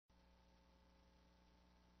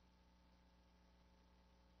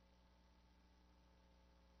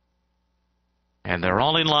And they're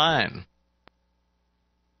all in line.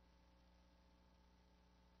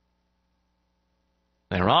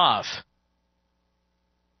 They're off.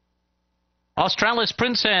 Australis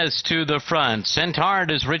Princess to the front. Sent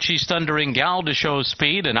hard as Richie's Thundering Gal to show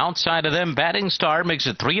speed, and outside of them, Batting Star makes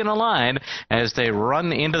it 3 in a line as they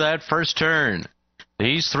run into that first turn.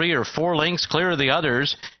 These 3 are 4 lengths clear of the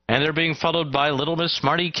others, and they're being followed by Little Miss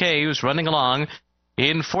Smarty K, who's running along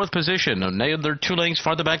in 4th position. They're 2 lengths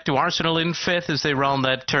farther back to Arsenal in 5th as they round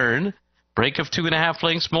that turn. Break of 2.5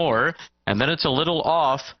 lengths more, and then it's a little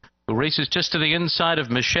off, who races just to the inside of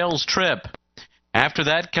Michelle's Trip. After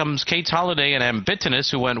that comes Kate's Holiday, and Ambitinus,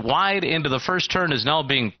 who went wide into the first turn, is now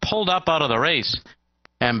being pulled up out of the race.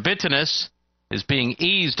 Ambitinus is being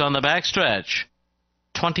eased on the backstretch.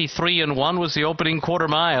 23-1 was the opening quarter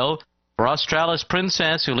mile for Australis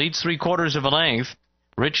Princess, who leads 3/4 of a length.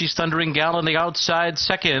 Richie's Thundering Gal on the outside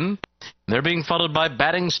second. They're being followed by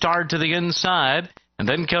Batting Star to the inside, and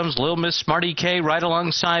then comes Lil Miss Smarty K right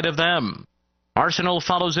alongside of them. Arsenal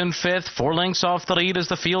follows in 5th, 4 lengths off the lead as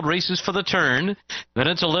the field races for the turn. Then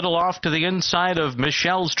it's a little off to the inside of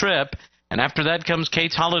Michelle's Trip, and after that comes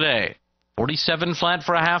Kate's Holiday. 47 flat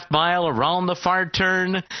for a half mile around the far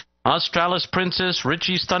turn. Australis Princess,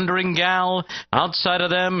 Richie's Thundering Gal. Outside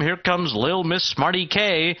of them, here comes Lil Miss Smarty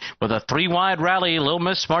K with a 3-wide rally. Lil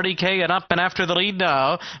Miss Smarty K and up and after the lead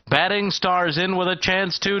now. Batting Star's in with a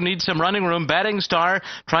chance to need some running room. Batting Star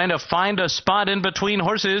trying to find a spot in between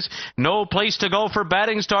horses. No place to go for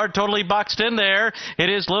Batting Star. Totally boxed in there.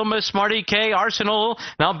 It is Lil Miss Smarty K, Arsenal.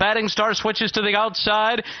 Now Batting Star switches to the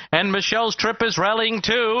outside, and Michelle's Trip is rallying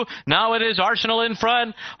too. Now it is Arsenal in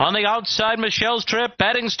front. On the outside, Michelle's Trip.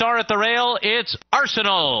 Batting Star at the rail, it's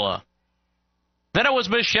Arsenal. Then it was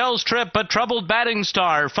Michelle's Trip, but troubled Batting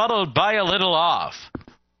Star, followed by a little off.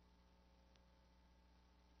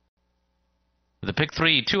 The pick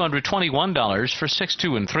 3, $221 for 6,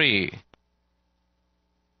 2, and 3.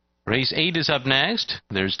 Race 8 is up next.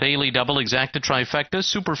 There's Daily Double, Exacta, Trifecta,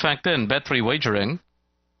 Superfecta, and Bet3 Wagering.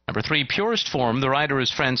 Number 3, Purest Form. The rider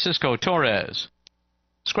is Francisco Torres.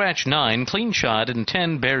 Scratch 9, Clean Shot, and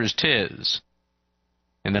 10, Bears Tiz.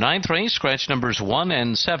 In the 9th race, scratch numbers 1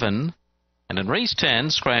 and 7. And in race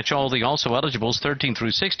 10, scratch all the also eligibles 13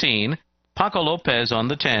 through 16. Paco Lopez on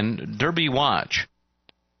the 10, Derby Watch.